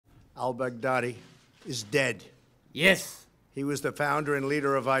al-Baghdadi is dead. Yes. He was the founder and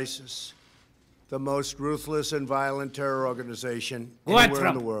leader of ISIS, the most ruthless and violent terror organization anywhere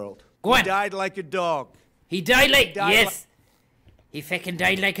in the world. Go on. He died like a dog. He died like... Yes. He fucking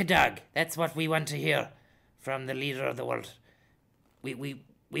died like a dog. That's what we want to hear from the leader of the world. We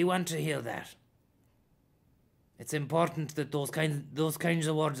want to hear that. It's important that those kinds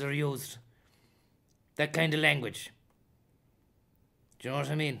of words are used. That kind of language. Do you know what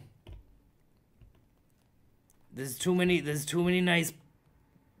I mean? There's too many nice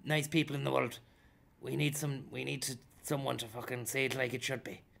people in the world. We need someone to fucking say it like it should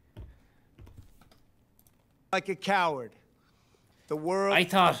be. Like a coward. The world... I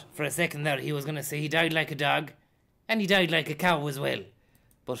thought for a second there he was going to say he died like a dog, and he died like a cow as well.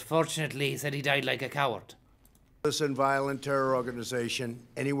 But fortunately he said he died like a coward. And violent terror organization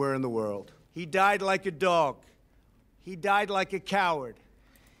anywhere in the world. He died like a dog. He died like a coward.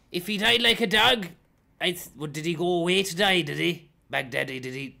 If he died like a dog, did he go away to die, did he? Baghdadi,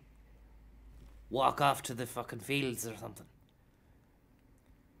 did he walk off to the fucking fields or something?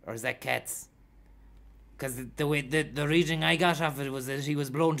 Or is that cats? Because the reading I got of it was that he was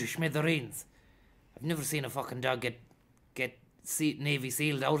blown to smithereens. I've never seen a fucking dog get Navy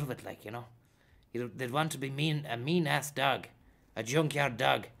sealed out of it, like, you know. They'd want to be a mean-ass dog. A junkyard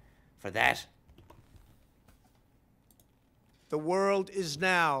dog. For that. The world is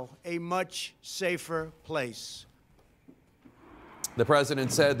now a much safer place. The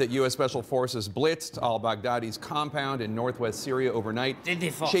president said that U.S. Special Forces blitzed al-Baghdadi's compound in northwest Syria overnight,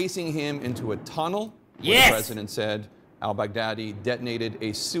 chasing him into a tunnel. Yes. The president said al-Baghdadi detonated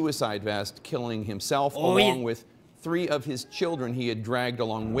a suicide vest, killing himself along with 3 of his children he had dragged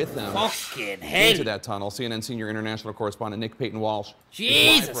along with him into that tunnel. CNN senior international correspondent Nick Payton-Walsh Jesus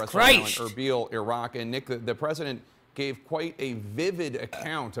is live for us Christ. right now in Erbil, Iraq. And Nick, the president gave quite a vivid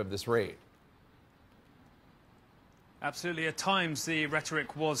account of this raid. Absolutely. At times, the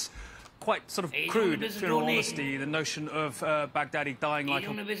rhetoric was quite sort of crude, in all honesty. The notion of Baghdadi dying like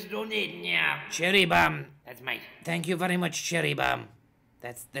a... Cherry Bomb. That's mine. Thank you very much, Cherry Bomb.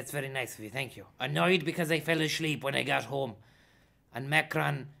 That's very nice of you, thank you. Annoyed because I fell asleep when I got home. And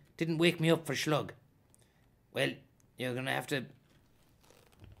Macron didn't wake me up for Shlug. Well, you're gonna have to...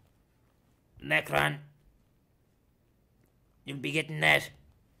 Macron. You'll be getting that.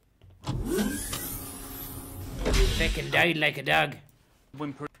 Fucking died like a dog.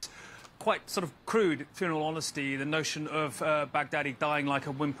 Quite sort of crude, in all honesty, the notion of Baghdadi dying like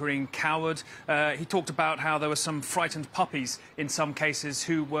a whimpering coward. He talked about how there were some frightened puppies in some cases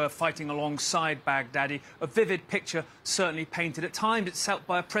who were fighting alongside Baghdadi. A vivid picture, certainly painted. At times itself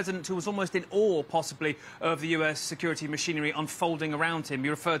by a president who was almost in awe, possibly, of the US security machinery unfolding around him.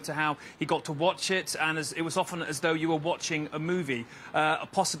 You referred to how he got to watch it, and it was often as though you were watching a movie,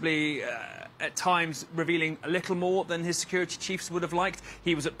 possibly at times revealing a little more than his security chiefs would have liked.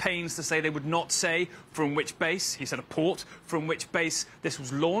 He was at pains to say they would not say from which base, he said a port, from which base this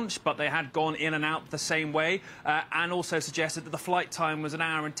was launched, but they had gone in and out the same way, and also suggested that the flight time was 1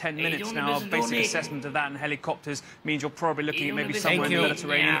 hour and 10 minutes. Now, a basic assessment of that in helicopters means you're probably looking at maybe somewhere in the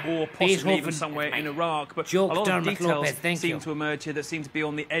Mediterranean or possibly even somewhere in Iraq. But a lot of details seem to emerge here that seem to be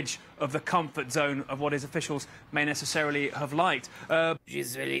on the edge of the comfort zone of what his officials may necessarily have liked. I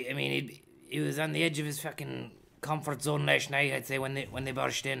mean, he was on the edge of his fucking comfort zone last night, I'd say, when they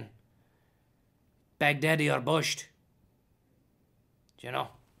burst in. Baghdadi or bushed. Do you know?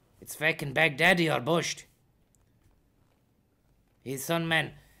 It's fucking Baghdadi or bushed. His son,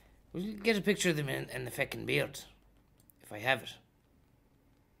 man. We'll get a picture of them in the fucking beard. If I have it.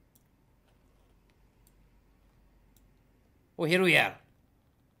 Oh, here we are.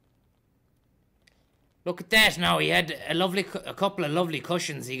 Look at that now. He had a couple of lovely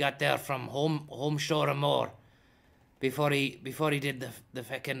cushions he got there from Home Store and More before he did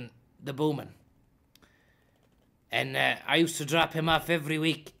the booming. And I used to drop him off every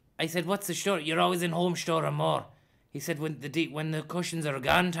week. I said, "What's the store? You're always in Home Store and More." He said, "When the cushions are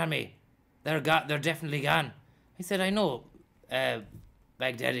gone, Tommy, they're definitely gone." I said, "I know,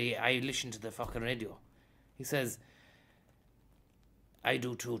 Baghdadi. I listen to the fucking radio." He says, "I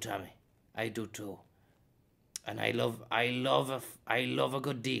do too, Tommy. I do too. And I love a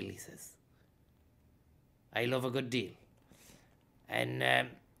good deal," he says. "I love a good deal." And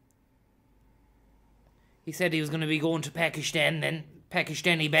he said he was going to be going to Pakistan then,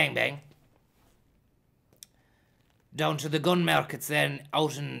 Pakistani bang bang. Down to the gun markets then,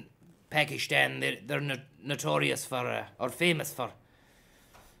 out in Pakistan. They're notorious for, or famous for,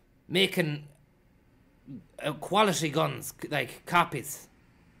 making quality guns, like copies.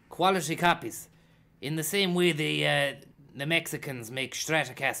 Quality copies. In the same way the Mexicans make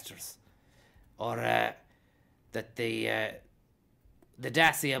Stratocasters, or that the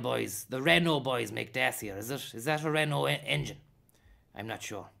Dacia boys, the Renault boys make Dacia. Is that a Renault engine? I'm not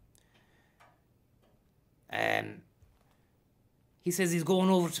sure. He says he's going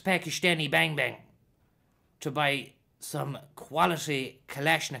over to Pakistani Bang Bang to buy some quality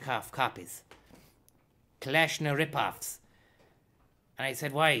Kalashnikov copies. Kalashnikov rip-offs. And I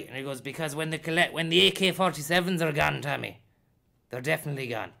said, why? And he goes, because when the AK-47s are gone, Tommy, they're definitely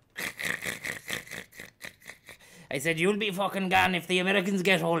gone. I said, you'll be fucking gone if the Americans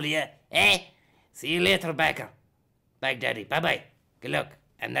get hold of you. Eh? See you later, Bakr. Baghdadi. Bye-bye. Good luck.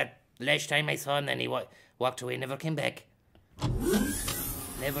 And that last time I saw him, then he walked away, never came back.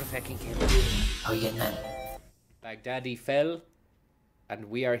 Never fucking came back. How you getting on? Baghdadi fell, and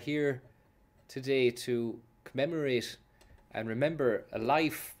we are here today to commemorate and remember a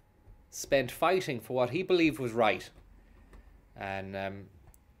life spent fighting for what he believed was right. And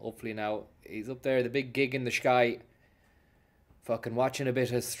hopefully now he's up there, the big gig in the sky, fucking watching a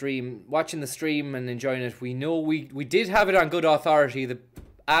bit of stream, watching the stream and enjoying it. We know we did have it on good authority. The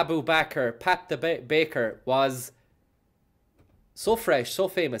Abu Bakr, Pat the Baker, was so fresh, so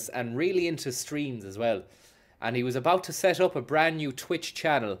famous, and really into streams as well. And he was about to set up a brand new Twitch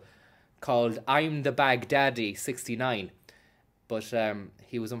channel called I'm the Baghdadi 69. But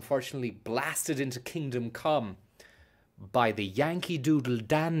he was unfortunately blasted into Kingdom Come by the Yankee Doodle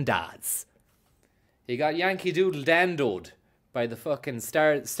Dandas. He got Yankee Doodle Dandoed by the fucking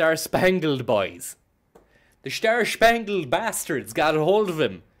Star Spangled boys. The Star Spangled bastards got a hold of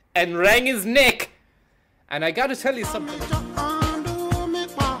him and wrang his neck. And I gotta tell you something.